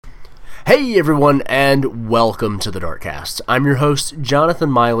Hey everyone, and welcome to the Darkcast. I'm your host, Jonathan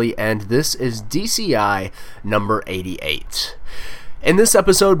Miley, and this is DCI number 88. In this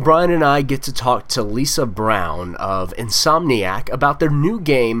episode, Brian and I get to talk to Lisa Brown of Insomniac about their new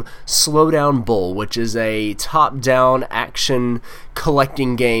game, Slowdown Bull, which is a top-down action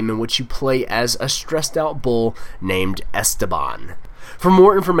collecting game in which you play as a stressed-out bull named Esteban. For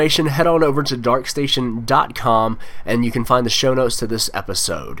more information, head on over to darkstation.com and you can find the show notes to this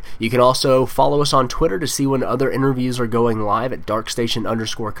episode. You can also follow us on Twitter to see when other interviews are going live at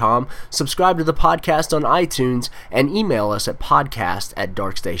darkstation_com, subscribe to the podcast on iTunes, and email us at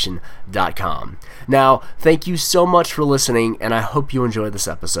podcast@darkstation.com. Now, thank you so much for listening, and I hope you enjoy this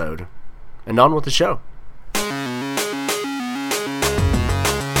episode. And on with the show.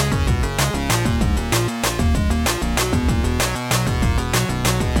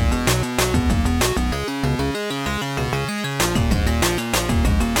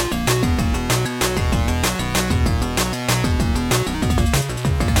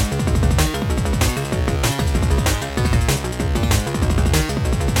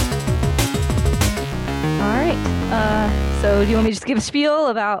 Do you want me to just give a spiel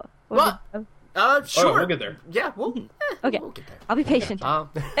about... Sure. Oh, we'll get there. Yeah, okay. We'll get there. I'll be patient.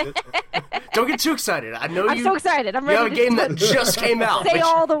 Don't get too excited. I know I'm so excited. I'm ready. You have a game that just came out. Say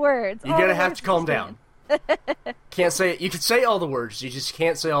all the words. You're gonna have to calm down. Can't say it. You can say all the words. You just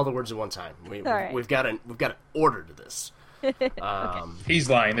can't say all the words at one time. Right. We've got an order to this. Okay.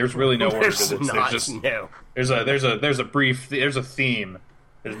 He's lying. There's really no order to this. No. There's a theme.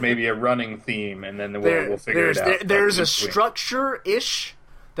 There's maybe a running theme, and then we'll figure it out. There's a structure-ish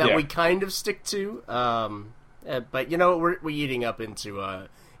that we kind of stick to, but you know we're eating up into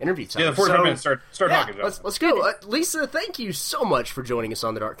interview time. Yeah, the 45 minutes. Start talking. Let's go. Lisa, thank you so much for joining us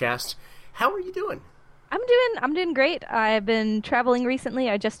on the Darkcast. How are you doing? I'm doing great. I've been traveling recently.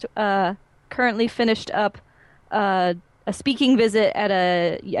 I just currently finished up a speaking visit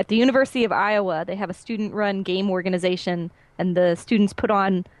at the University of Iowa. They have a student-run game organization. And the students put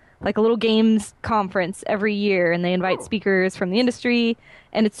on like a little games conference every year, and they invite speakers from the industry,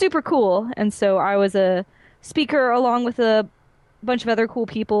 and it's super cool. And so I was a speaker along with a bunch of other cool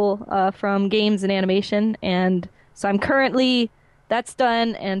people from games and animation. And so that's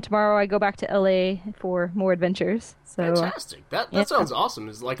done, and tomorrow I go back to LA for more adventures. So fantastic! That sounds awesome.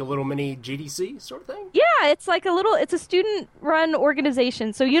 It's like a little mini GDC sort of thing. Yeah, it's a student-run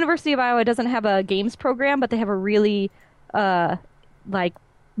organization. So University of Iowa doesn't have a games program, but they have a really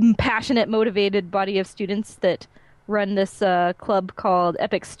passionate, motivated body of students that run this club called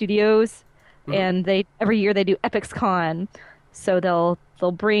Epic Studios, and every year they do EpicsCon. So they'll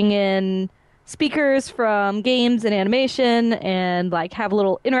bring in speakers from games and animation, and have a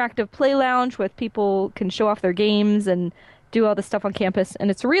little interactive play lounge with people can show off their games and do all this stuff on campus, and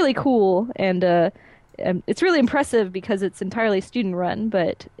it's really cool and it's really impressive because it's entirely student run,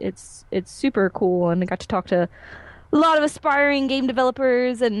 but it's super cool, and I got to talk to a lot of aspiring game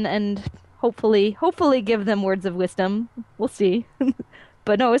developers and hopefully give them words of wisdom. We'll see.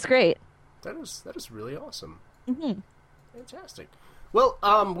 But no, it's great. That is really awesome. Mm-hmm. Fantastic. Well,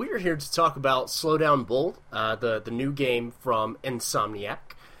 we are here to talk about Slowdown Bull, the new game from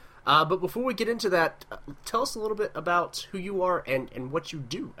Insomniac. But before we get into that, tell us a little bit about who you are and what you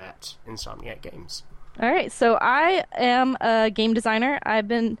do at Insomniac Games. All right, so I am a game designer. I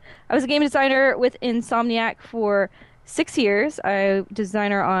was a game designer with Insomniac for 6 years. I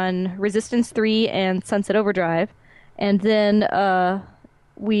designer on Resistance 3 and Sunset Overdrive. And then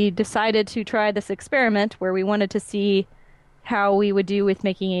we decided to try this experiment where we wanted to see how we would do with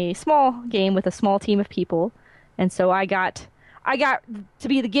making a small game with a small team of people. And so I got to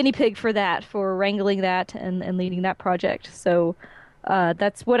be the guinea pig for that, for wrangling that and leading that project. So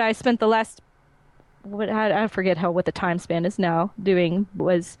that's what I spent the last... I forget what the time span is now. Doing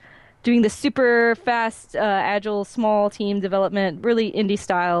the super fast, agile, small team development, really indie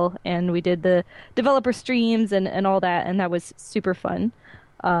style, and we did the developer streams and all that, and that was super fun.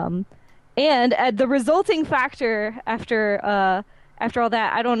 And the resulting factor after all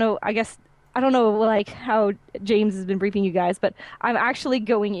that, I don't know. I guess I don't know how James has been briefing you guys, but I'm actually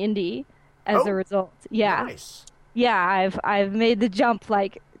going indie as a result. Yeah, nice. Yeah, I've made the jump.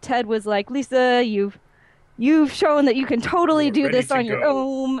 Ted was like, Lisa, you've shown that you can totally do this on your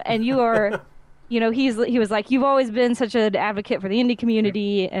own, and you are, he was like, you've always been such an advocate for the indie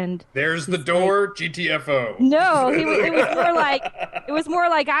community, and there's the door, GTFO. No, it was more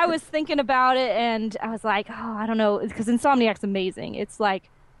like I was thinking about it, and I was like, oh, I don't know, because Insomniac's amazing. It's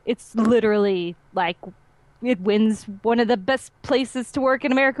literally it wins one of the best places to work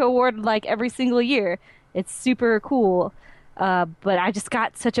in America award every single year. It's super cool. But I just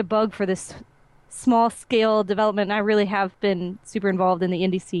got such a bug for this small scale development, and I really have been super involved in the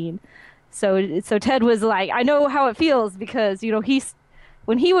indie scene. So Ted was like, I know how it feels because, you know,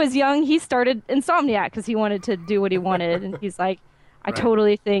 when he was young, he started Insomniac because he wanted to do what he wanted. And he's like, I Right.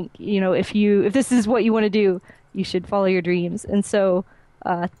 totally think, you know, if this is what you want to do, you should follow your dreams. And so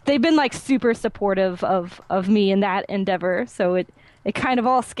they've been like super supportive of me in that endeavor. So it kind of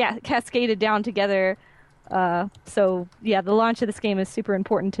all cascaded down together. So yeah, the launch of this game is super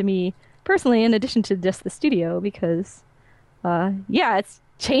important to me personally, in addition to just the studio, because yeah, it's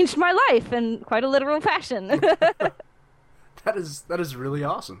changed my life in quite a literal fashion. That is really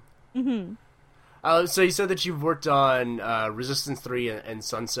awesome. So you said that you've worked on Resistance 3 and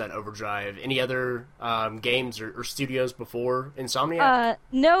Sunset Overdrive. Any other games or studios before Insomniac?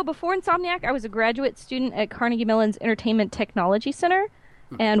 No, before Insomniac, I was a graduate student at Carnegie Mellon's Entertainment Technology Center.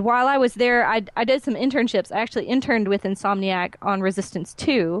 And while I was there, I did some internships. I actually interned with Insomniac on Resistance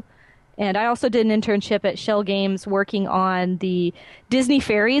 2. And I also did an internship at Shell Games working on the Disney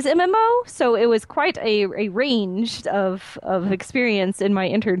Fairies MMO. So it was quite a range of experience in my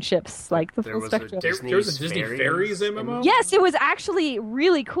internships, like the There full was a spectrum. There was a Disney Fairies MMO? Yes, it was actually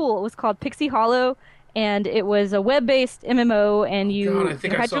really cool. It was called Pixie Hollow, and it was a web-based MMO, and you God, I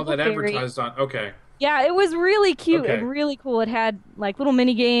think you I had saw your that little fairy. advertised on. Okay. Yeah, it was really cute Okay. and really cool. It had like little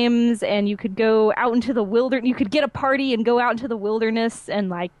mini games, and you could go out into the wilderness. You could get a party and go out into the wilderness and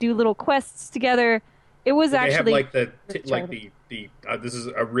like do little quests together. It was Did they have actually like the really this is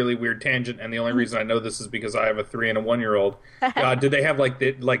a really weird tangent, and the only reason I know this is because I have a 3 and a 1 year old. Did they have like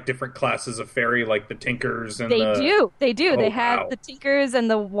different classes of fairy, like the Tinkers and They the? do. They do. Oh, They had wow. the Tinkers and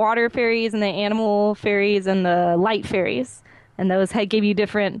the water fairies and the animal fairies and the light fairies. And those gave you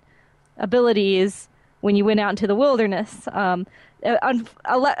different abilities when you went out into the wilderness.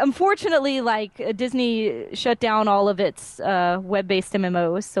 Unfortunately, like Disney shut down all of its web-based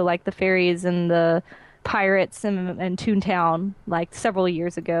MMOs, so like the fairies and the pirates and Toontown, like several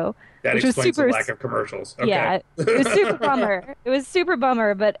years ago. That which was explains the super lack of commercials. Okay. Yeah, it was super bummer. It was super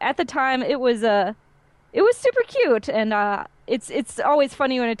bummer, but at the time it was super cute, and it's always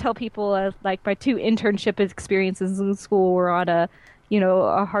funny when I tell people like my 2 internship experiences in school were on a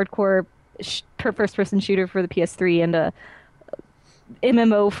hardcore first person shooter for the PS3 and a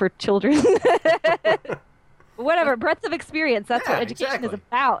MMO for children. Whatever, breadth of experience. That's Yeah, what education is exactly.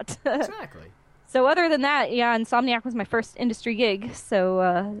 about. Exactly. So other than that, yeah, Insomniac was my first industry gig.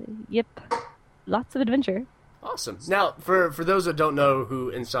 So yep, lots of adventure. Awesome. Now, for those that don't know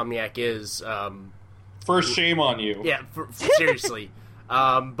who Insomniac is, First, shame on you. yeah, seriously.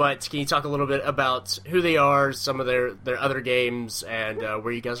 But can you talk a little bit about who they are, some of their other games, and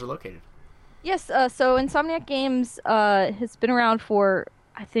where you guys are located? Yes, so Insomniac Games has been around for,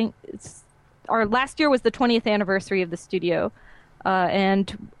 I think, our last year was the 20th anniversary of the studio.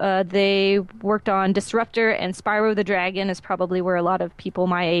 And they worked on Disruptor and Spyro the Dragon is probably where a lot of people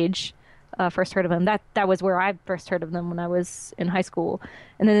my age first heard of them. That was where I first heard of them when I was in high school.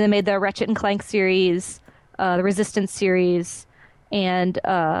 And then they made the Ratchet and Clank series, the Resistance series, and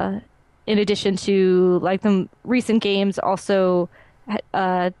in addition to like the recent games, also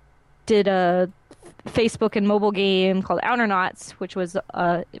did a Facebook and mobile game called Outernauts, which was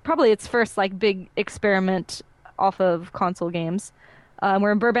probably its first like big experiment off of console games.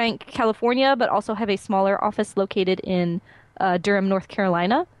 We're in Burbank, California, but also have a smaller office located in Durham, North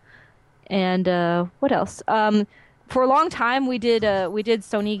Carolina. And what else? For a long time, we did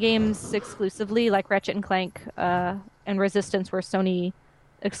Sony games exclusively, like Ratchet and Clank and Resistance were Sony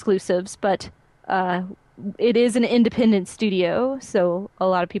exclusives, but it is an independent studio, so a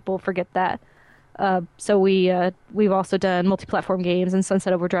lot of people forget that. So we've also done multi-platform games, and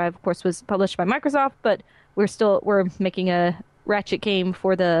Sunset Overdrive, of course, was published by Microsoft, but we're making a Ratchet game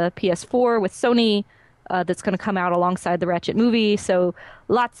for the PS4 with Sony that's going to come out alongside the Ratchet movie. So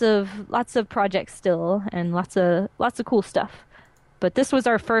lots of projects still, and lots of cool stuff. But this was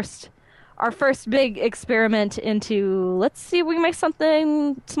our first big experiment into, let's see if we can make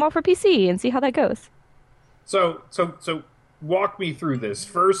something small for PC and see how that goes. So walk me through this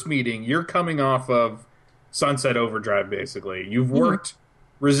first meeting. You're coming off of Sunset Overdrive, basically. You've worked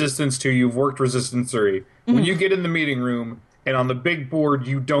Resistance 2, you've worked Resistance 3. When you get in the meeting room and on the big board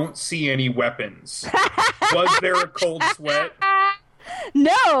you don't see any weapons, was there a cold sweat?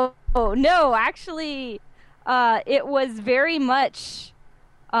 No, actually, it was very much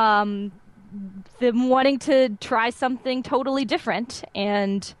them wanting to try something totally different.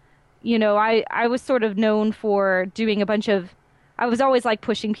 And, you know, I was sort of known for doing I was always like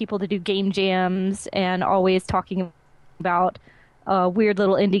pushing people to do game jams and always talking about weird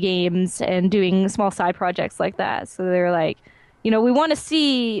little indie games and doing small side projects like that. So they're like, we want to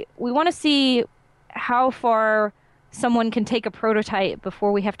see how far someone can take a prototype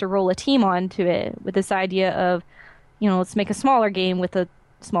before we have to roll a team onto it, with this idea of, let's make a smaller game with a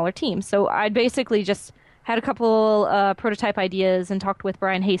smaller team. So I basically just had a couple prototype ideas and talked with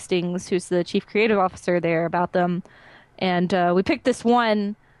Brian Hastings, who's the chief creative officer there, about them. And we picked this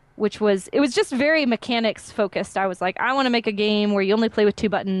one, which was just very mechanics focused. I was like, I want to make a game where you only play with 2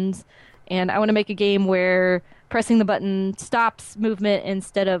 buttons, and I want to make a game where pressing the button stops movement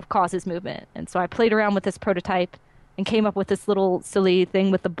instead of causes movement. And so I played around with this prototype and came up with this little silly thing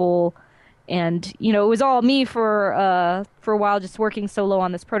with the bull. And, it was all me for a while, just working solo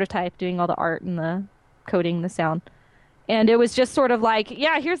on this prototype, doing all the art and the coding, the sound. And it was just sort of like,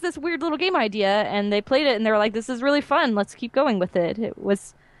 yeah, here's this weird little game idea. And they played it and they were like, this is really fun. Let's keep going with it. It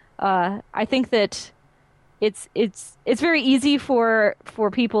was, I think that it's very easy for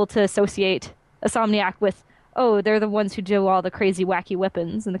people to associate Insomniac with, oh, they're the ones who do all the crazy wacky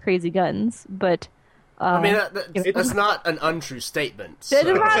weapons and the crazy guns. But that's not an untrue statement. So.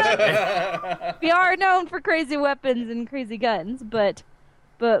 We are known for crazy weapons and crazy guns, but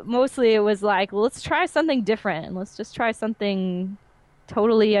mostly it was like, well, let's try something different. Let's just try something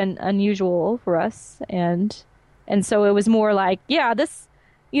totally unusual for us. And so it was more like, yeah, this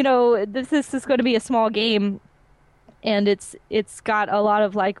is going to be a small game, and it's got a lot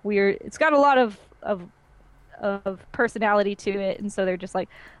of like weird. It's got a lot of personality to it, and so they're just like,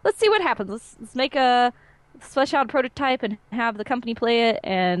 let's see what happens. Let's make a flesh out prototype and have the company play it.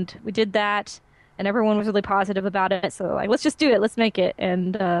 And we did that, and everyone was really positive about it. So like, let's just do it. Let's make it,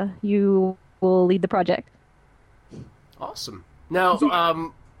 and you will lead the project. Awesome.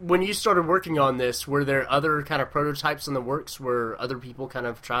 Now, when you started working on this, were there other kind of prototypes in the works? Were other people kind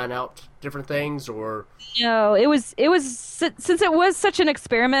of trying out different things, or? No, it was since it was such an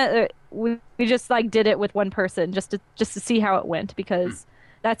experiment, we just like did it with one person just to see how it went, because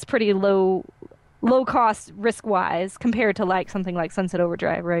that's pretty low cost risk wise compared to like something like Sunset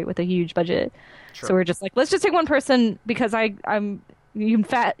Overdrive, right, with a huge budget. Sure. So we're just like, let's just take one person, because you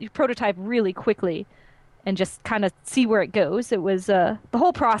prototype really quickly and just kind of see where it goes. It was the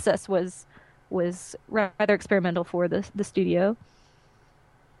whole process was rather experimental for the studio.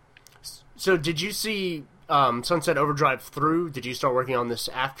 So did you see Sunset Overdrive through? Did you start working on this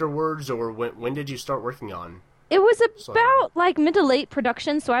afterwards, or when did you start working on? It was about like mid to late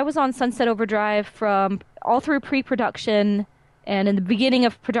production. So I was on Sunset Overdrive from all through pre-production, and in the beginning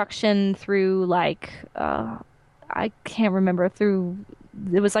of production through like I can't remember,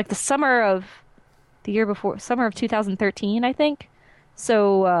 it was like the summer of the year before, summer of 2013, I think.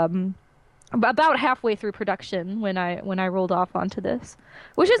 So about halfway through production when I rolled off onto this,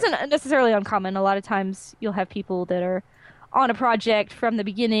 which isn't necessarily uncommon. A lot of times you'll have people that are on a project from the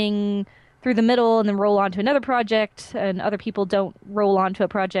beginning through the middle and then roll on to another project, and other people don't roll onto a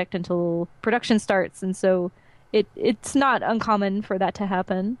project until production starts, and so it's not uncommon for that to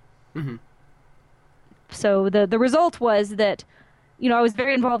happen. Mm-hmm. So the result was that, I was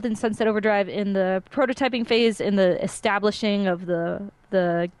very involved in Sunset Overdrive in the prototyping phase, in the establishing of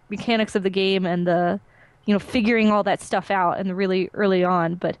the mechanics of the game, and the figuring all that stuff out and really early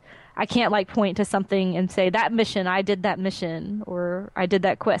on. But I can't like point to something and say I did that mission or I did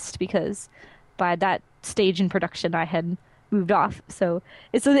that quest, because by that stage in production I had moved off. So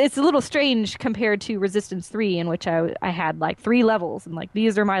it's a little strange compared to Resistance 3, in which I had like 3 levels, and like,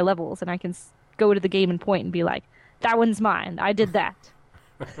 these are my levels, and I can go to the game and point and be like, that one's mine. I did that.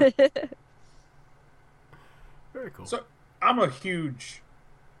 Very cool. So I'm a huge,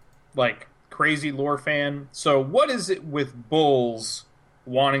 like, crazy lore fan. So what is it with bulls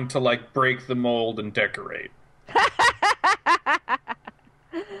wanting to like break the mold and decorate?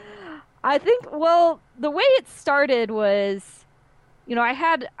 I think, well, the way it started was,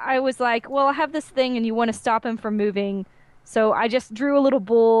 I was like, well, I have this thing and you want to stop him from moving. So I just drew a little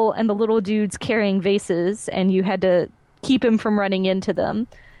bull and the little dudes carrying vases, and you had to keep him from running into them.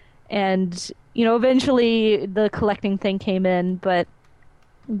 And, eventually the collecting thing came in, but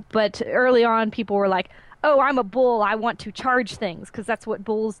early on people were like, oh, I'm a bull, I want to charge things, because that's what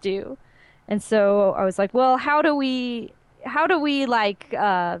bulls do. And so I was like, well, how do we like,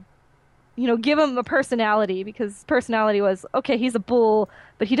 give him a personality? Because personality was, okay, he's a bull,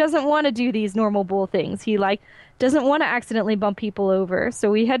 but he doesn't want to do these normal bull things. He like doesn't want to accidentally bump people over. So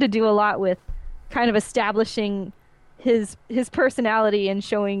we had to do a lot with kind of establishing his personality and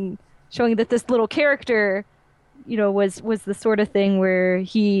showing that this little character, was the sort of thing where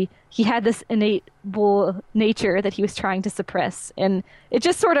he had this innate bull nature that he was trying to suppress. And it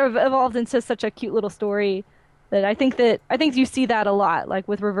just sort of evolved into such a cute little story I think you see that a lot, like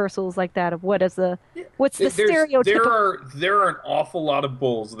with reversals like that of what's the stereotypical. There are an awful lot of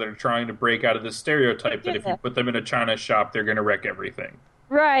bulls that are trying to break out of the stereotype that if you Yeah. put them in a china shop, they're going to wreck everything.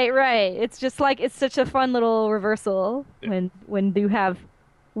 Right. It's just like it's such a fun little reversal Yeah. when you have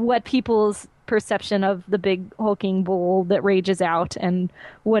what people's perception of the big hulking bull that rages out and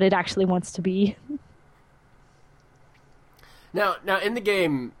what it actually wants to be. Now, in the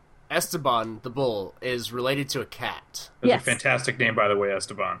game, Esteban the bull is related to a cat. That's Yes. a fantastic name, by the way,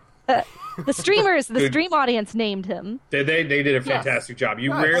 Esteban. The stream audience named him. They did a fantastic job. You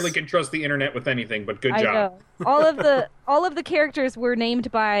Nice. rarely can trust the internet with anything, but good I job. know. All of the characters were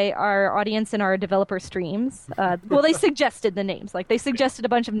named by our audience in our developer streams. Well, they suggested the names. Like they suggested a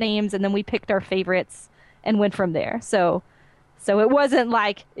bunch of names, and then we picked our favorites and went from there. So it wasn't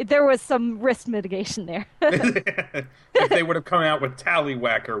like there was some risk mitigation there. If they would have come out with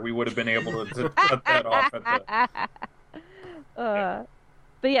Tallywhacker, we would have been able to cut that off at the...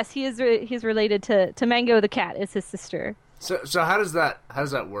 But yes, he's related to Mango the cat. Is his sister. So how does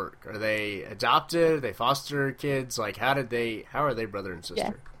that work? Are they adopted? Are they foster kids? Like how are they brother and sister?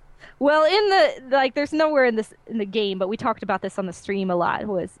 Yeah. Well, in the there's nowhere in the game, but we talked about this on the stream a lot.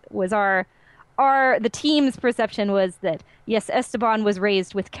 Was our the team's perception was that yes, Esteban was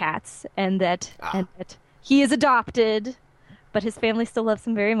raised with cats, and that he is adopted, but his family still loves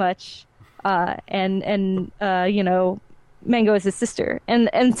him very much, and Mango is his sister,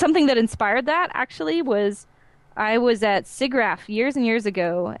 and something that inspired that actually was I was at SIGGRAPH years and years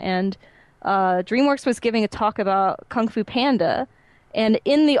ago, and DreamWorks was giving a talk about Kung Fu Panda. And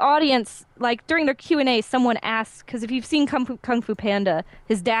in the audience, like during their Q&A, someone asked, because if you've seen Kung Fu Panda,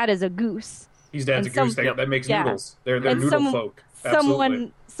 his dad is a goose. His dad's a goose. That makes yeah. noodles. They're And noodle folk.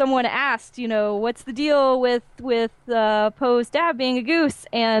 Absolutely. Someone asked, what's the deal with Poe's dad being a goose?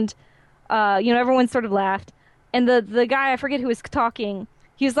 And everyone sort of laughed. And the guy, I forget who was talking,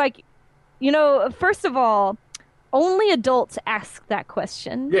 he was like, first of all, only adults ask that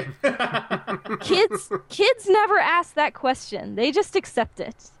question. Yeah. Kids never ask that question. They just accept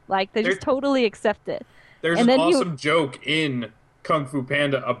it. Like they just totally accept it. There's And an then awesome joke in Kung Fu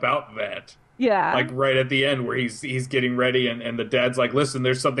Panda about that. Yeah. Like right at the end where he's getting ready and the dad's like, listen,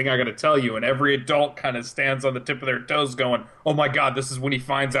 there's something I gotta tell you, and every adult kind of stands on the tip of their toes going, oh my god, this is when he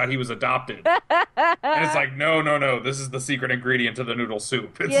finds out he was adopted. And it's like, no, this is the secret ingredient to the noodle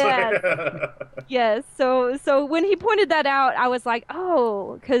soup. It's Yes. So when he pointed that out, I was like,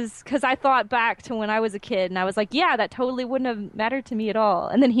 oh, because I thought back to when I was a kid, and I was like, yeah, that totally wouldn't have mattered to me at all.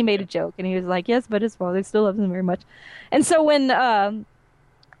 And then he made a joke, and he was like, yes, but his father still loves him very much. And so when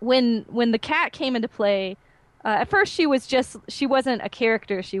the cat came into play, at first she wasn't a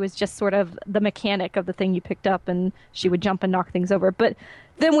character. She was just sort of the mechanic of the thing you picked up, and she would jump and knock things over. But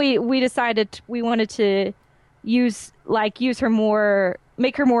then we decided we wanted to use her more,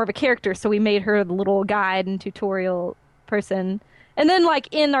 make her more of a character. So we made her the little guide and tutorial person. And then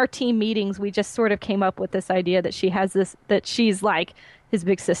in our team meetings, we just sort of came up with this idea that she's like his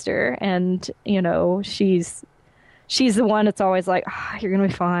big sister, and she's the one that's always like, you're going to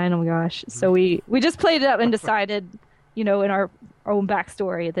be fine. Oh my gosh. So we just played it up and decided, in our own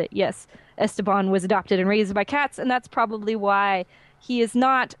backstory that yes, Esteban was adopted and raised by cats. And that's probably why he is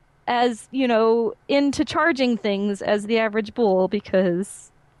not as, into charging things as the average bull,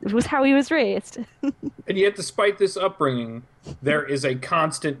 because it was how he was raised. And yet, despite this upbringing, there is a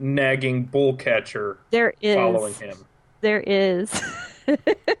constant nagging bull catcher following him. There is.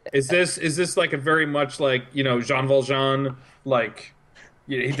 Is this like a very much like Jean Valjean, like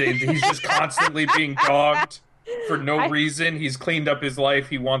he's just constantly being dogged for no reason? He's cleaned up his life.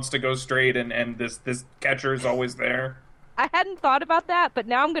 He wants to go straight, and this catcher is always there. I hadn't thought about that, but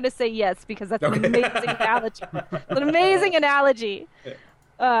now I'm going to say yes because that's an amazing analogy. It's an amazing analogy.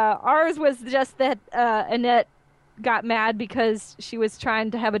 Ours was just that Annette got mad because she was trying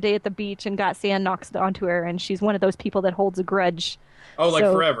to have a day at the beach and got sand knocked onto her, and she's one of those people that holds a grudge. Oh, like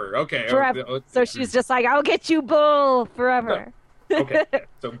forever. Okay. Forever. So she's just like, I'll get you, bull, forever. Okay.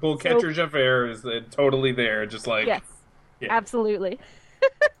 So bull catcher Javert is totally there, just like... Yes, yeah. Absolutely.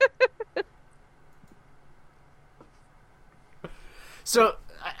 So,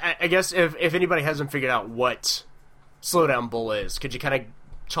 I guess if anybody hasn't figured out what Slowdown Bull is, could you kind of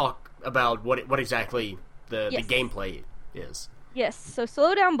talk about what exactly the gameplay is? Yes, so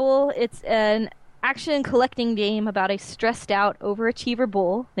Slowdown Bull, it's an action collecting game about a stressed out overachiever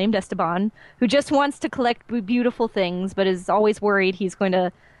bull named Esteban who just wants to collect beautiful things but is always worried he's going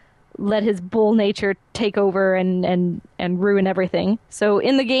to let his bull nature take over and ruin everything. So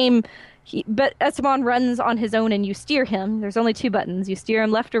in the game, But Esteban runs on his own, and you steer him. There's only 2 buttons. You steer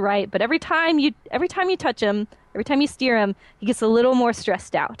him left or right. But every time you touch him, every time you steer him, he gets a little more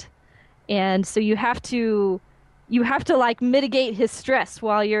stressed out. And so you have to like mitigate his stress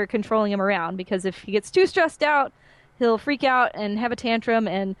while you're controlling him around, because if he gets too stressed out, he'll freak out and have a tantrum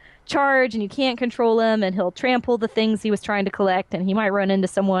and charge, and you can't control him, and he'll trample the things he was trying to collect, and he might run into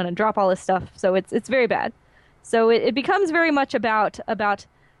someone and drop all his stuff. So it's very bad. So it becomes very much about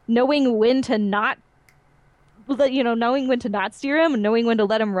knowing when to not, knowing when to not steer him, and knowing when to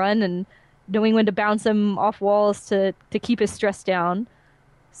let him run, and knowing when to bounce him off walls to keep his stress down.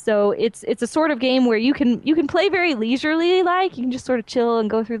 So it's a sort of game where you can play very leisurely, like you can just sort of chill and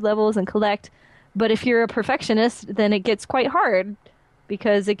go through levels and collect. But if you're a perfectionist, then it gets quite hard,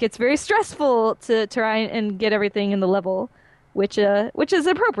 because it gets very stressful to try and get everything in the level, which is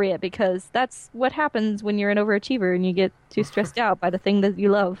appropriate, because that's what happens when you're an overachiever and you get too stressed out by the thing that you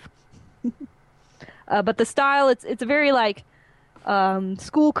love. But the style, it's a very like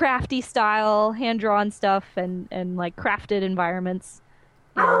school crafty style, hand drawn stuff, and like crafted environments.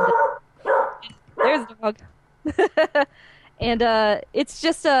 And, there's the dog. And it's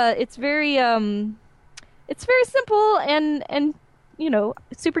just it's very simple and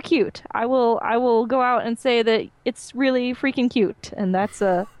super cute. I will go out and say that it's really freaking cute, and that's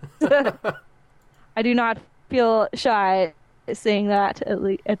I do not feel shy saying that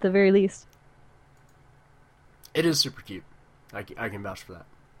at the very least. It is super cute. I can vouch for that.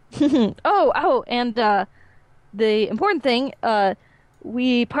 And the important thing,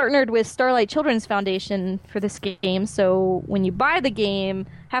 we partnered with Starlight Children's Foundation for this game, so when you buy the game,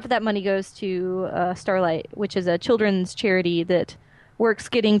 half of that money goes to Starlight, which is a children's charity that works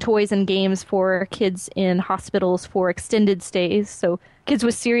getting toys and games for kids in hospitals for extended stays, so kids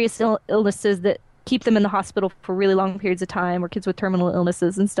with serious illnesses that keep them in the hospital for really long periods of time, or kids with terminal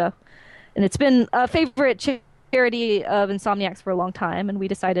illnesses and stuff. And it's been a favorite charity of Insomniac's for a long time, and we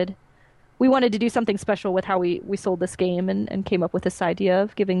decided we wanted to do something special with how we sold this game, and came up with this idea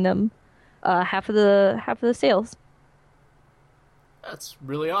of giving them half of the sales. That's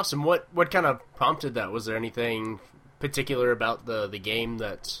really awesome. What kind of prompted that? Was there anything particular about the game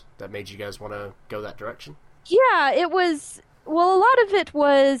that made you guys want to go that direction? Yeah, it was. Well, a lot of it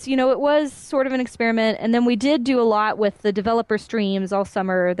was, it was sort of an experiment, and then we did do a lot with the developer streams all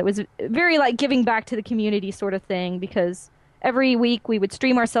summer that was very like giving back to the community sort of thing, because every week we would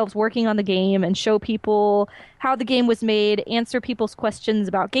stream ourselves working on the game and show people how the game was made, answer people's questions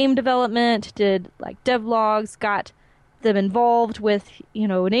about game development, did like devlogs, got them involved with,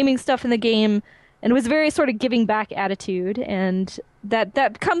 naming stuff in the game, and it was a very sort of giving back attitude, and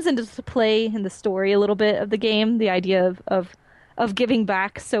that comes into play in the story a little bit of the game, the idea of giving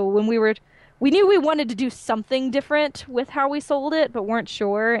back. So when we knew we wanted to do something different with how we sold it, but weren't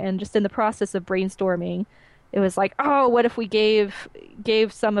sure, and just in the process of brainstorming, it was like, oh, what if we gave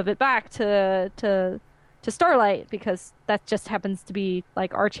some of it back to Starlight, because that just happens to be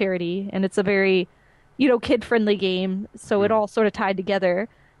like our charity, and it's a very, kid friendly game, so it all sort of tied together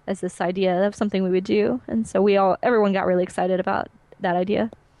as this idea of something we would do, and so everyone got really excited about that idea.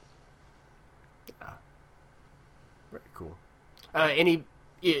 Yeah. Very cool.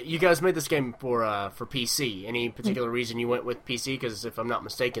 You guys made this game for PC. Any particular reason you went with PC? Because if I'm not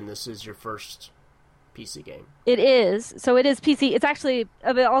mistaken, this is your first PC game. It is. So it is PC. It's actually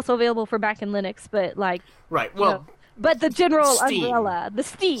also available for back in Linux, but like... Right, well... but the general Steam. umbrella, the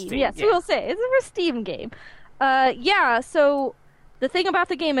Steam, yes, yeah. we'll say. It's a Steam game. So the thing about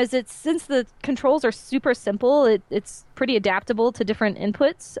the game is since the controls are super simple, it's pretty adaptable to different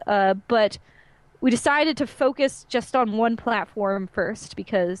inputs, but we decided to focus just on one platform first,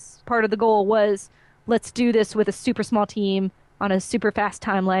 because part of the goal was, let's do this with a super small team, on a super fast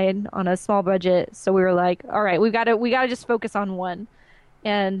timeline, on a small budget. So we were like, all right, we gotta just focus on one.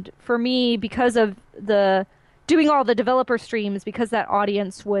 And for me, because of doing all the developer streams, because that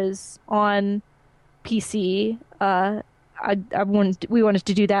audience was on PC, we wanted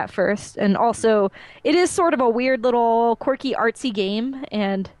to do that first. And also, it is sort of a weird little quirky artsy game,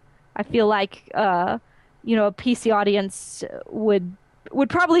 and I feel like a PC audience would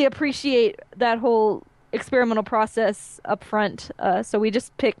probably appreciate that whole experimental process up front. So we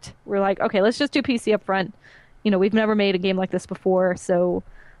just we're like, okay, let's just do PC up front. We've never made a game like this before, so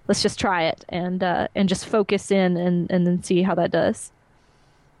let's just try it and just focus in and then see how that does.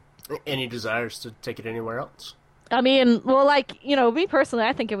 Any desires to take it anywhere else? I mean, well, me personally,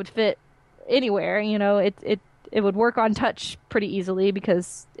 I think it would fit anywhere. It would work on touch pretty easily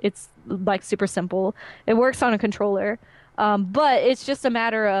because it's like super simple. It works on a controller. But it's just a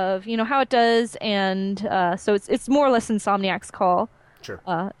matter of, how it does, and so it's more or less Insomniac's call. Sure.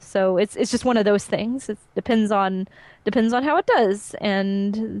 So it's just one of those things. It depends on how it does,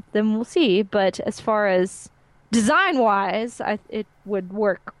 and then we'll see. But as far as design wise, it would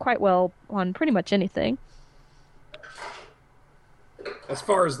work quite well on pretty much anything. As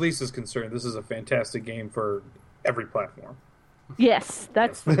far as Lisa's concerned, this is a fantastic game for every platform. Yes,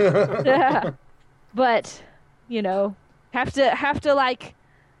 that's yeah. But have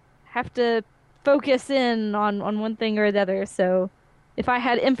to focus in on one thing or the other. So if I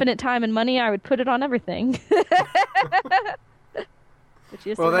had infinite time and money, I would put it on everything.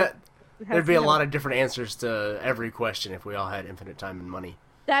 There'd be a lot of different answers to every question if we all had infinite time and money.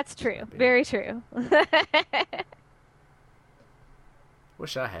 That's true. Very true.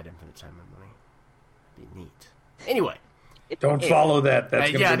 Wish I had infinite time and money. That'd be neat. Anyway. Don't follow that.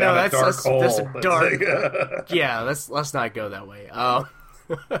 That's going to be a dark hole. That's a dark. Yeah, let's not go that way.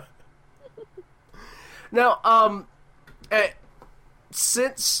 Now,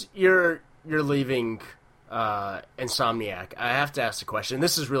 since you're leaving Insomniac, I have to ask a question.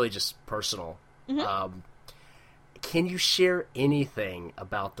 This is really just personal. Mm-hmm. Can you share anything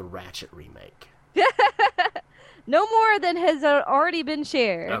about the Ratchet remake? No more than has already been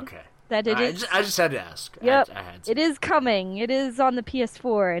shared. Okay. That it is. I just had to ask. Yep. I had to. It is coming. It is on the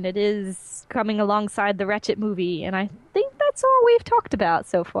PS4, and it is coming alongside the Ratchet movie, and I think that's all we've talked about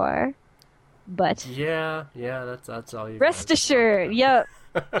so far. But yeah, that's all you. Rest assured, yep.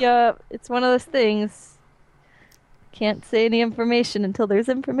 It's one of those things. Can't say any information until there's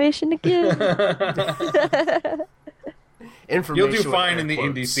information to give. You'll do fine in the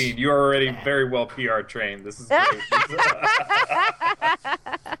indie scene. You're already very well PR trained. This is great.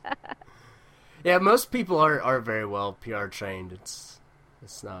 Yeah, most people are very well PR trained. It's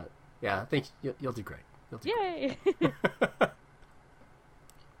not. Yeah, I think you'll do great. Yay! Great.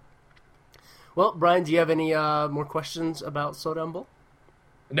 Well, Brian, do you have any more questions about Sodumble?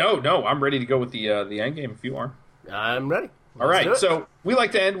 No, I'm ready to go with the end game if you are. I'm ready. All right, so we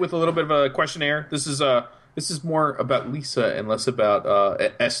like to end with a little bit of a questionnaire. This is more about Lisa and less about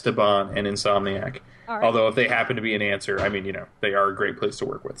Esteban and Insomniac. Right. Although if they happen to be an answer, I mean, they are a great place to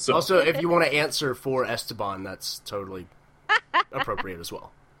work with. So. Also, if you want to answer for Esteban, that's totally appropriate as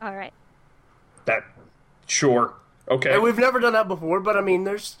well. All right. Sure. Okay. And we've never done that before, but I mean,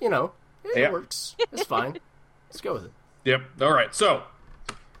 there's, it works. It's fine. Let's go with it. Yep. All right. So,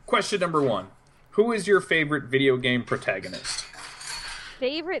 question number 1. Who is your favorite video game protagonist?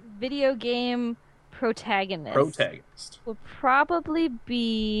 Favorite video game protagonist will probably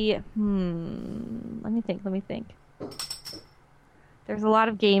be let me think. There's a lot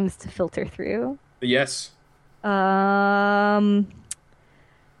of games to filter through. Yes.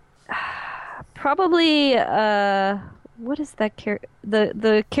 Probably what is that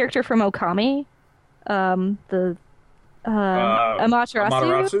the character from Okami?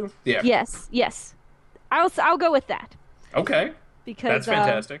 Amaterasu? Yeah. Yes. I'll go with that. Okay. Because that's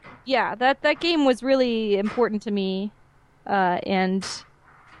fantastic. Yeah, that game was really important to me, and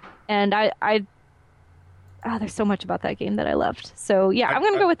I there's so much about that game that I loved. So yeah, I'm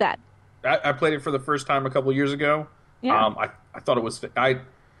gonna go with that. I played it for the first time a couple years ago. Yeah. I thought it was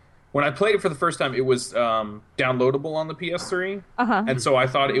when I played it for the first time, it was downloadable on the PS3, and so I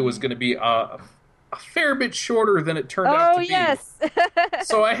thought it was going to be a fair bit shorter than it turned out to be. Oh, yes.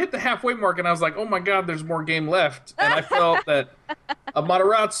 So I hit the halfway mark, and I was like, oh my god, there's more game left. And I felt that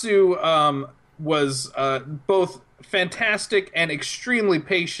Amaterasu was both fantastic and extremely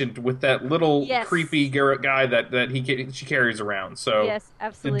patient with that little creepy guy that she carries around. So yes,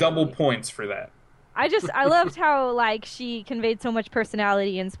 absolutely. Double points for that. I loved how she conveyed so much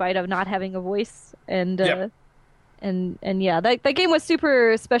personality in spite of not having a voice, and yeah, that game was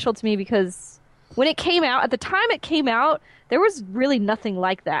super special to me because when it came out, at the time it came out, there was really nothing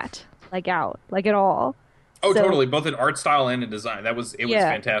like that, at all. Oh, so, totally, both in art style and in design. It was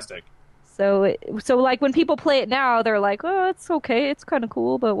fantastic. So when people play it now, they're like, "Oh, it's okay, it's kind of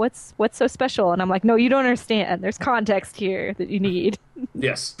cool, but what's so special?" And I'm like, "No, you don't understand. There's context here that you need."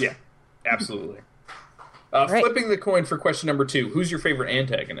 Yes, yeah, absolutely. Right. Flipping the coin for question number 2, who's your favorite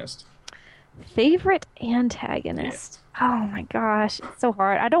antagonist? Favorite antagonist? Yeah. Oh my gosh, it's so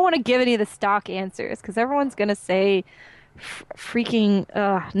hard. I don't want to give any of the stock answers because everyone's going to say freaking...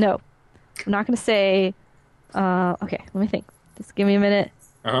 no, I'm not going to say... okay, let me think. Just give me a minute.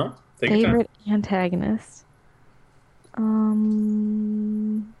 Take favorite antagonist? I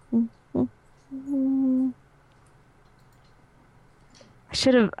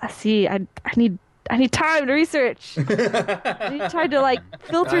should have... I need time to research. I need time to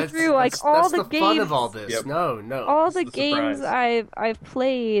filter through all the games. Fun of all this. Yep. No. All the games I've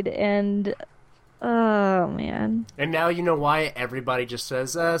played, and Oh man. And now you know why everybody just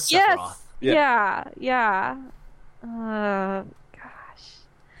says Sephiroth. Yes. Yeah. Yeah. Gosh.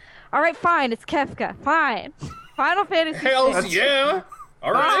 All right, fine. It's Kefka. Fine. Final Fantasy. Hells 6. yeah!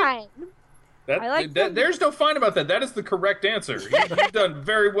 All right. Fine. That, I like that, him. there's no fine about that. That is the correct answer. You've done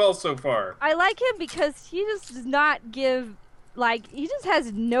very well so far. I like him because he just does not give, like, he just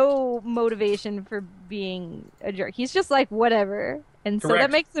has no motivation for being a jerk. He's just like whatever, and so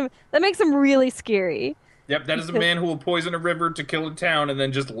Correct. that makes him really scary. Yep, that is a man who will poison a river to kill a town and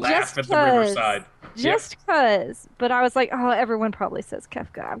then just laugh Just at the 'cause. riverside. Just cause, but I was like, oh, everyone probably says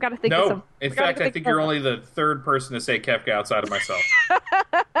Kefka. I've got to think of No, some. in fact, I think you're only the third person to say Kefka outside of myself.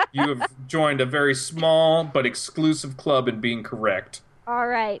 You have joined a very small but exclusive club in being correct. All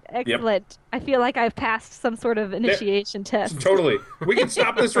right, excellent. I feel like I've passed some sort of initiation test. Totally. We can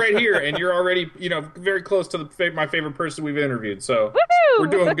stop this right here, and you're already, very close to my favorite person we've interviewed. So Woohoo! we're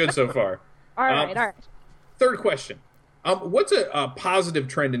doing good so far. All right. Third question. What's a positive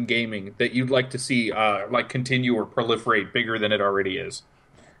trend in gaming that you'd like to see continue or proliferate bigger than it already is?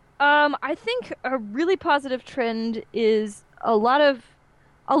 I think a really positive trend is a lot of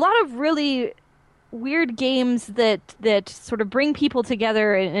really weird games that sort of bring people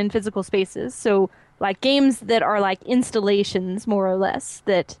together in physical spaces. So like games that are like installations, more or less,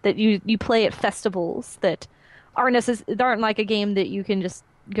 that you play at festivals that aren't like a game that you can just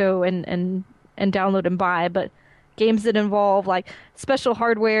go and download and buy, but games that involve like special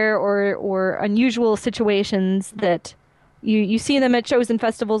hardware or unusual situations that you see them at shows and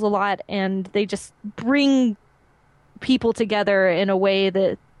festivals a lot, and they just bring people together in a way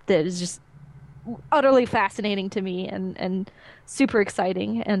that is just utterly fascinating to me and super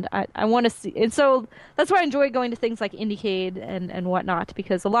exciting, and I want to see. And so that's why I enjoy going to things like Indiecade and whatnot,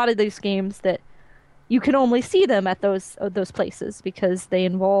 because a lot of these games that you can only see them at those places because they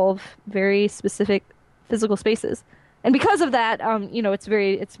involve very specific physical spaces, and because of that,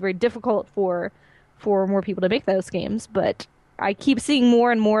 it's very difficult for more people to make those games. But I keep seeing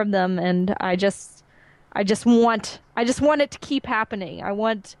more and more of them, and I just want it to keep happening. I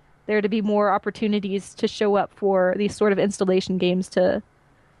want there to be more opportunities to show up for these sort of installation games to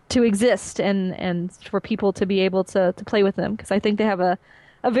exist, and for people to be able to play with them, because I think they have a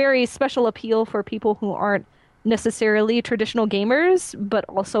very special appeal for people who aren't necessarily traditional gamers, but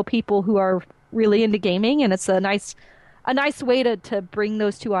also people who are really into gaming, and it's a nice way to bring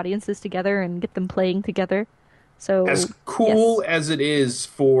those two audiences together and get them playing together. So as cool yes. as it is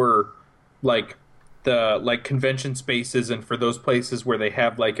for the convention spaces and for those places where they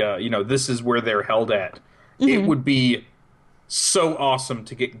have this is where they're held at, it would be so awesome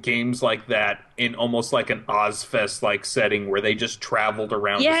to get games like that in almost like an Ozfest like setting where they just traveled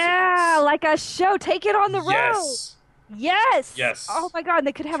around. Yeah, like a show. Take it on the Yes. road. Yes. Yes. Oh my God,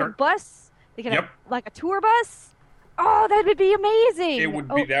 they could have a Sure. bus. They could Yep. have like a tour bus. Oh, that would be amazing. It would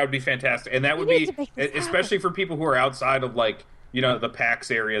be that would be fantastic, and that would need be to make this especially for people who are outside of the PAX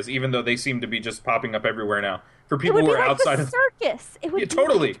areas, even though they seem to be just popping up everywhere now. For It people would who be are like outside the of circus. It would yeah, be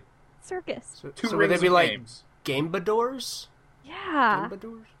totally like circus. two So would they rings be of like games. Gamebadors? Yeah.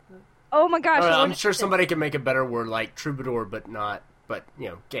 Gamebadors? Oh my gosh. I I'm wanna sure see somebody can make a better word like troubadour, but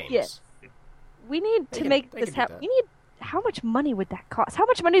games. Yes. this. We need to can- make they this can do happen. that. We need. How much money would that cost? How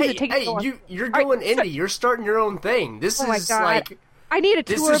much money does it take to go on? You're All right, going so- indie. You're starting your own thing. This Oh my is God. like I need a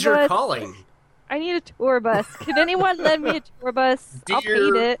this tour is your bus. calling. I need a tour bus. Can anyone lend me a tour bus? I'll Dear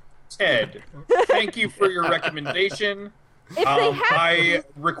paint it. Ted, thank you for your recommendation. If they had, I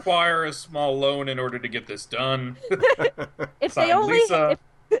require a small loan in order to get this done. if Signed, they only, Lisa.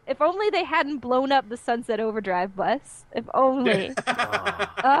 if only they hadn't blown up the Sunset Overdrive bus. If only.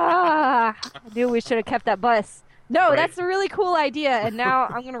 Ah. I knew we should have kept that bus. No, Right. that's a really cool idea, and now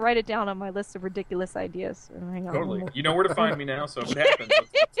I'm gonna write it down on my list of ridiculous ideas. Hang on. Totally. You know where to find me now, so if it happens,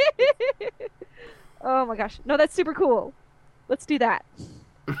 Oh my gosh. No, that's super cool. Let's do that.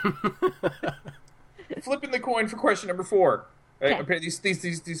 flipping the coin for question number 4. Okay.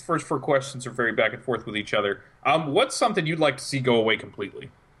 These first 4 questions are very back and forth with each other. What's something you'd like to see go away completely?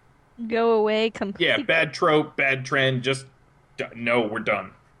 Go away completely. Yeah, bad trope, bad trend, just no, we're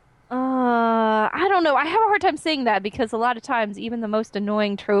done. I don't know. I have a hard time saying that because a lot of times even the most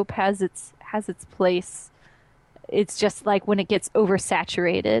annoying trope has its place. It's just like when it gets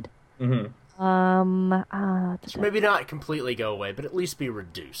oversaturated. Mm-hmm. So maybe not completely go away, but at least be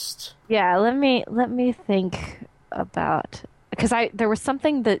reduced. Yeah, let me think about, because there was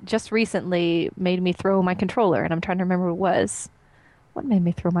something that just recently made me throw my controller, and I'm trying to remember what it was. What made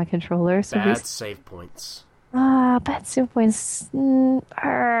me throw my controller? So Bad save points. bad save points.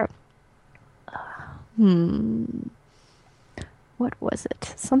 what was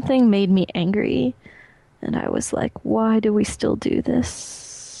it? Something made me angry, and I was like, why do we still do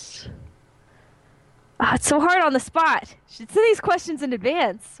this? It's so hard on the spot. Should send these questions in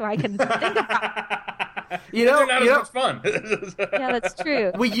advance so I can think about it. They're not as much fun. Yeah, that's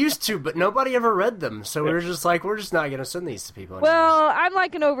true. We used to, but nobody ever read them, so we were just like, we're just not going to send these to people anymore. Well, I'm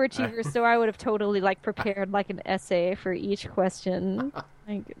like an overachiever, so I would have totally like prepared like an essay for each question.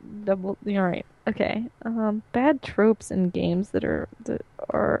 Like double. All right. Okay. Bad tropes in games that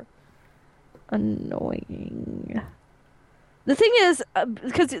are annoying. The thing is,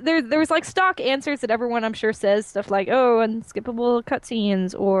 because there was like stock answers that everyone I'm sure says stuff like, oh, unskippable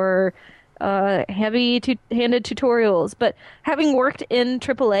cutscenes or heavy-handed tutorials. But having worked in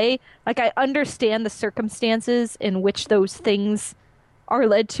AAA, like I understand the circumstances in which those things are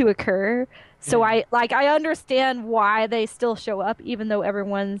led to occur. So I understand why they still show up, even though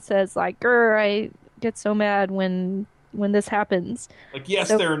everyone says like, "Grr, I get so mad when this happens." Like, yes,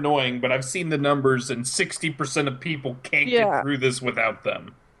 they're annoying, but I've seen the numbers, and 60% of people can't get through this without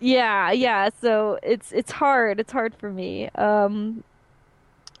them. Yeah. So it's hard. It's hard for me. I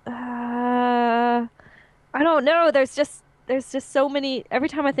don't know. There's just so many. Every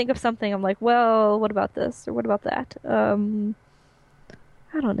time I think of something, I'm like, well, what about this or what about that?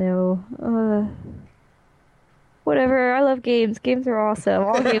 I don't know. Whatever. I love games. Games are awesome.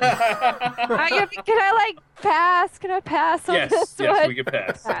 All games. Can I like pass? Can I pass on this one? Yes, we can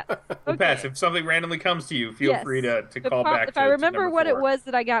pass. Okay. We'll pass. If something randomly comes to you, feel free to call back. If I remember what it it was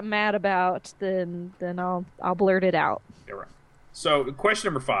that I got mad about, then I'll blurt it out. Yeah, right. So, question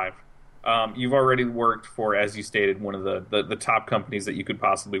number 5. You've already worked for, as you stated, one of the top companies that you could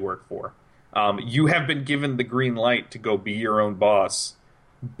possibly work for. You have been given the green light to go be your own boss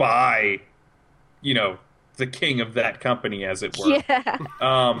by, the king of that company, as it were. Yeah.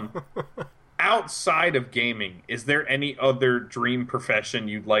 Outside of gaming, is there any other dream profession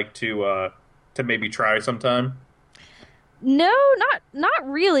you'd like to maybe try sometime? No, not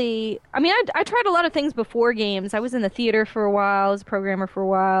really. I mean, I tried a lot of things before games. I was in the theater for a while. I was a programmer for a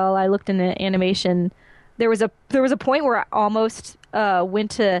while. I looked into animation. There was a point where I almost went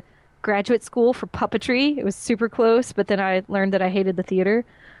to graduate school for puppetry. It was super close, but then I learned that I hated the theater.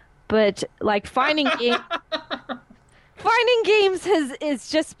 But like finding games has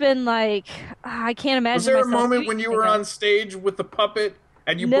just been like, I can't imagine. Was there a myself moment when you were on stage with the puppet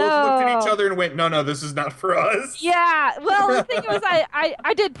and you both looked at each other and went, no, this is not for us? Yeah. Well, the thing was,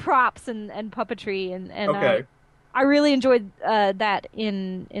 I did props and puppetry and okay. I really enjoyed that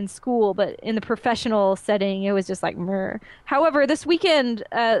in school, but in the professional setting, it was just like meh. However, this weekend,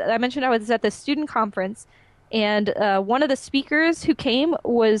 I mentioned I was at the student conference, and one of the speakers who came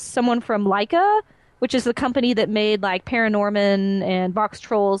was someone from Laika, which is the company that made like Paranorman and Box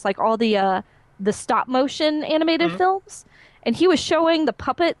Trolls, like all the stop motion animated films. And he was showing the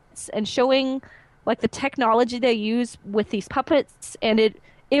puppets and showing like the technology they use with these puppets, and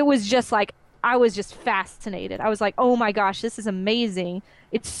it was just like, I was just fascinated. I was like, oh my gosh, this is amazing.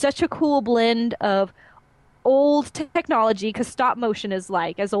 It's such a cool blend of old technology, because stop motion is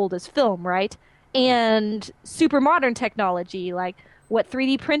like as old as film, right? And super modern technology, like what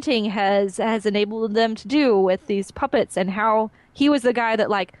 3D printing has enabled them to do with these puppets, and how he was the guy that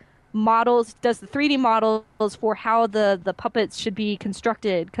like does the 3D models for how the puppets should be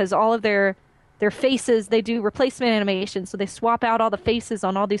constructed, because all of their faces, they do replacement animation, so they swap out all the faces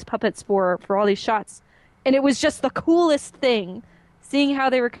on all these puppets for all these shots. And it was just the coolest thing, seeing how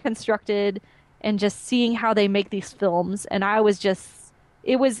they were constructed and just seeing how they make these films. And I was just,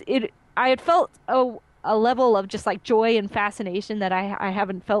 I had felt a level of just like joy and fascination that I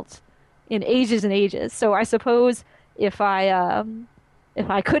haven't felt in ages and ages. So I suppose if I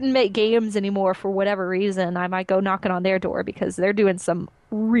couldn't make games anymore for whatever reason, I might go knocking on their door, because they're doing some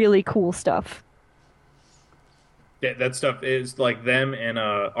really cool stuff. Yeah, that stuff is like them and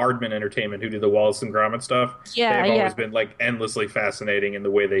Aardman Entertainment, who do the Wallace and Gromit stuff. Yeah, they've always been like endlessly fascinating in the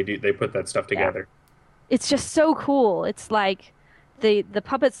way they put that stuff together. Yeah. It's just so cool. It's like the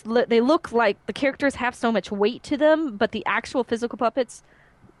puppets, they look like the characters have so much weight to them, but the actual physical puppets,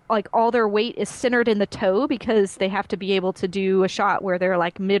 like all their weight is centered in the toe, because they have to be able to do a shot where they're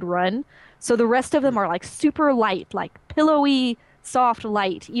like mid-run. So the rest of them are like super light, like pillowy, soft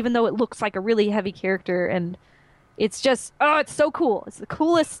light, even though it looks like a really heavy character. And it's just, it's so cool. It's the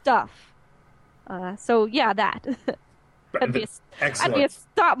coolest stuff. So yeah, that. I'd be a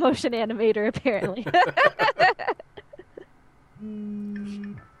stop motion animator, apparently.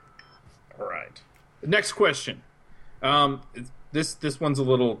 All right. Next question. This one's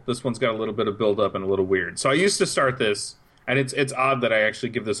got a little bit of build up and a little weird. So I used to start this, and it's odd that I actually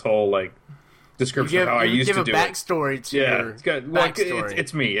give this whole description of how I used to do give a backstory to Yeah, your it's got well, backstory.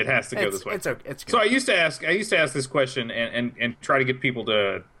 it's me. It has to go this way. It's okay. It's good. So I used to ask this question and try to get people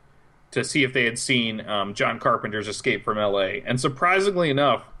to see if they had seen John Carpenter's Escape from L.A. And surprisingly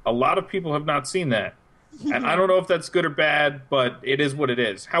enough, a lot of people have not seen that. And I don't know if that's good or bad, but it is what it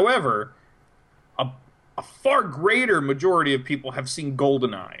is. However, a far greater majority of people have seen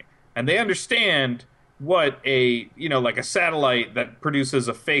GoldenEye, and they understand what like a satellite that produces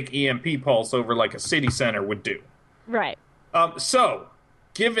a fake EMP pulse over like a city center would do. Right. So,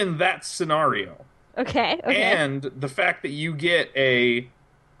 given that scenario, Okay. and the fact that you get a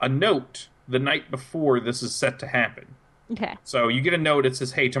note the night before this is set to happen. Okay. So you get a note. It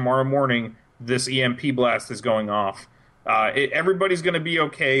says, "Hey, tomorrow morning this EMP blast is going off. Everybody's going to be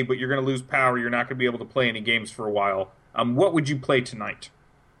okay, but you're going to lose power. You're not going to be able to play any games for a while. What would you play tonight?"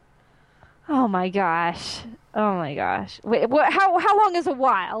 Oh my gosh. Wait, how long is a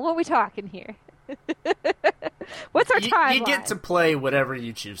while? What are we talking here? What's our timeline? You get to play whatever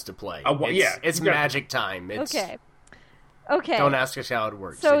you choose to play. It's magic time. Okay. Don't ask us how it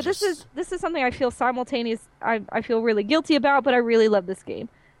works. So this is something I feel simultaneous. I feel really guilty about, but I really love this game,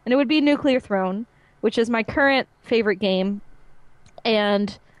 and it would be Nuclear Throne, which is my current favorite game,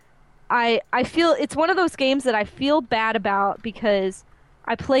 and I feel it's one of those games that I feel bad about because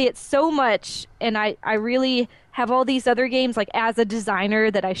I play it so much, and I really have all these other games like as a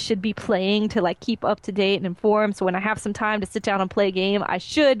designer that I should be playing to like keep up to date and informed. So when I have some time to sit down and play a game, I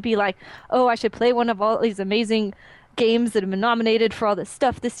should be like, oh, I should play one of all these amazing games that have been nominated for all this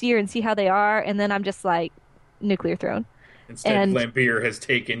stuff this year and see how they are. And then I'm just like, Nuclear Throne. Instead, Vlambeer has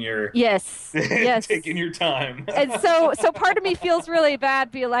taken your taken your time. And so part of me feels really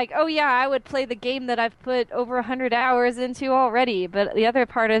bad, be like, oh yeah, I would play the game that I've put over 100 hours into already. But the other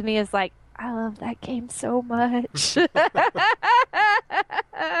part of me is like, I love that game so much.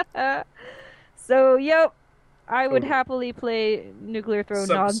 So yep, I would happily play Nuclear Throne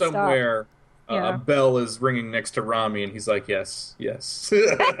nonstop. Somewhere. A bell is ringing next to Rami, and he's like, yes.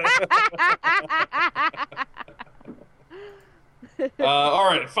 All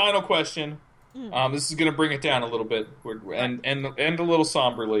right, final question. This is going to bring it down a little bit and end a little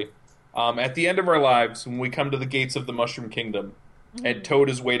somberly. At the end of our lives, when we come to the gates of the Mushroom Kingdom, and Toad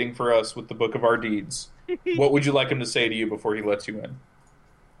is waiting for us with the book of our deeds, what would you like him to say to you before he lets you in?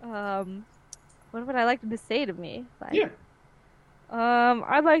 What would I like him to say to me? Yeah.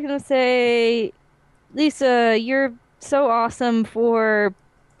 I'd like him to say, Lisa, you're so awesome for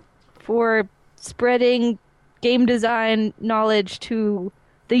spreading game design knowledge to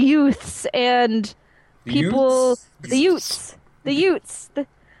the youths and people,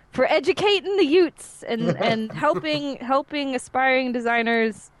 for educating the youths and helping aspiring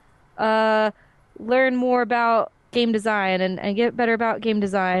designers learn more about game design and get better about game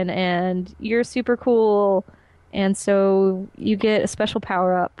design. And you're super cool. And so you get a special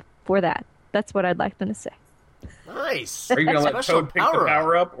power-up for that. That's what I'd like them to say. Nice. Are you going to let Toad pick the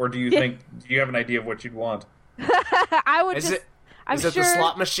power-up, or do you have an idea of what you'd want? I would Is it the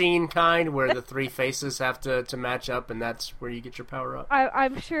slot machine kind where the three faces have to match up, and that's where you get your power-up?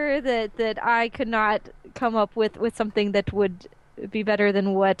 I'm sure that I could not come up with something that would be better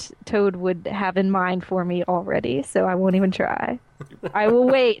than what Toad would have in mind for me already, so I won't even try. I will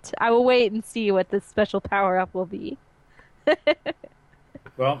wait and see what this special power-up will be.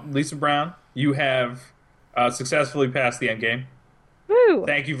 Well, Lisa Brown, you have successfully passed the endgame. Woo!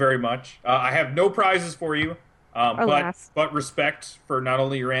 Thank you very much. I have no prizes for you, but respect for not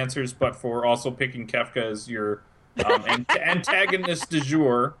only your answers, but for also picking Kefka as your antagonist du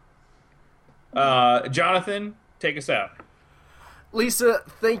jour. Jonathan, take us out. Lisa,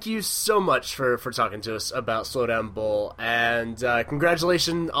 thank you so much for talking to us about Slowdown Bull, and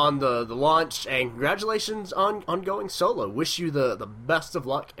congratulations on the launch, and congratulations on going solo. Wish you the best of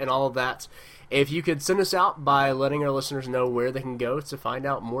luck and all of that. If you could send us out by letting our listeners know where they can go to find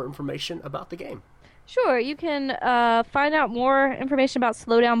out more information about the game. Sure, you can find out more information about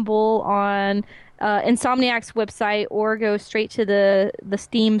Slowdown Bull on Insomniac's website, or go straight to the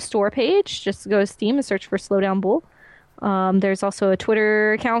Steam store page. Just go to Steam and search for Slowdown Bull. There's also a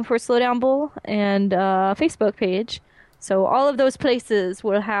Twitter account for Slowdown Bull and a Facebook page. So all of those places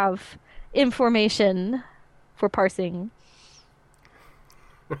will have information for parsing.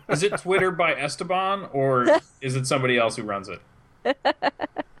 Is it Twitter by Esteban, or is it somebody else who runs it?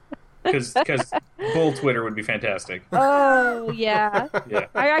 Because Bull Twitter would be fantastic. Oh yeah. Yeah.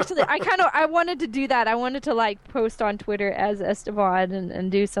 I wanted to do that. I wanted to like post on Twitter as Esteban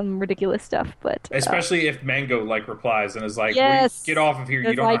and do some ridiculous stuff, but especially if Mango like replies and is like, yes, get off of here.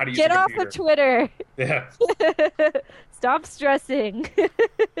 You don't know how to use get a off computer. of Twitter. Yeah. Stop stressing.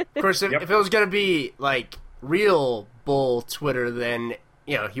 Of course, if it was going to be like real bull Twitter, then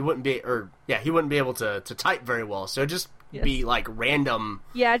he wouldn't be able to type very well. So just be like random,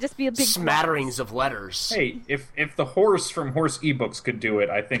 just be a big smatterings of letters. Hey, if the horse from Horse Ebooks could do it,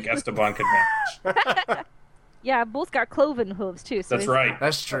 I think Esteban could manage. Yeah, Bull's got cloven hooves too. So That's right.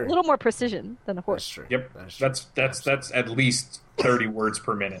 That's true. A little more precision than a horse. That's true. Yep. That's true. That's at least 30 words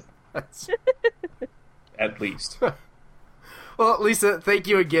per minute. At least. Well, Lisa, thank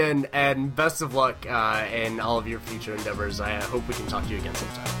you again, and best of luck in all of your future endeavors. I hope we can talk to you again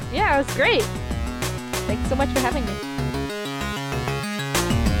sometime. Yeah, it was great. Thanks so much for having me.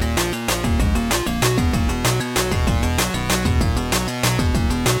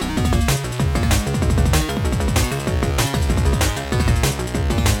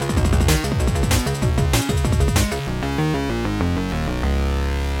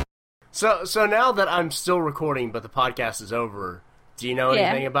 So now that I'm still recording, but the podcast is over, do you know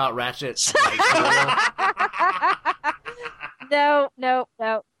anything about Ratchet? No.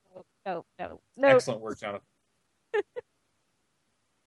 Excellent work, Jonathan.